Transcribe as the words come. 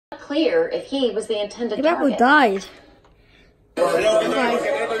unclear if he was the intended That target. died.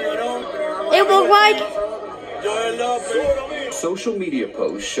 It looked like. Social media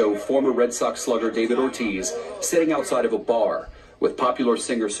posts show former Red Sox slugger David Ortiz sitting outside of a bar with popular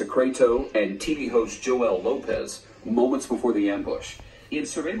singer Secreto and TV host Joel Lopez moments before the ambush. In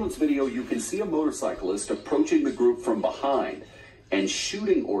surveillance video, you can see a motorcyclist approaching the group from behind and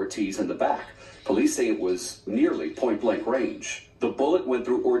shooting Ortiz in the back. Police say it was nearly point-blank range. The bullet went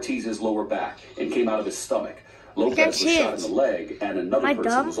through Ortiz's lower back and came out of his stomach. Lopez was shot in the leg, and another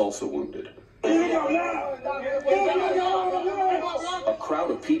person was also wounded. A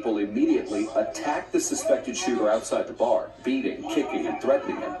crowd of people immediately attacked the suspected shooter outside the bar, beating, kicking, and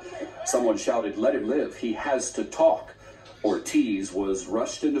threatening him. Someone shouted, "Let him live, he has to talk." Ortiz was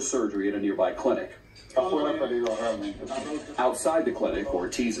rushed into surgery at a nearby clinic. Outside the clinic,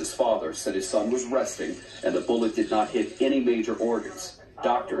 Ortiz's father said his son was resting and the bullet did not hit any major organs.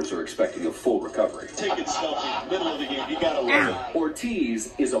 Doctors are expecting a full recovery. Take it selfie, middle of the game, you gotta love it.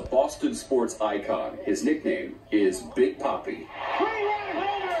 Ortiz is a Boston sports icon. His nickname is Big Papi.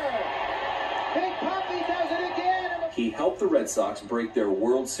 Big Papi does it again. He helped the Red Sox break their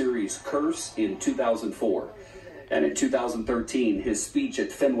World Series curse in 2004. And in 2013, his speech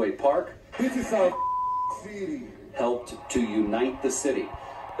at Fenway Park helped to unite the city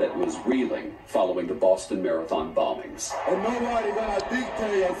that was reeling following the Boston Marathon bombings. And nobody gonna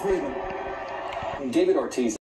dictate your freedom. David Ortiz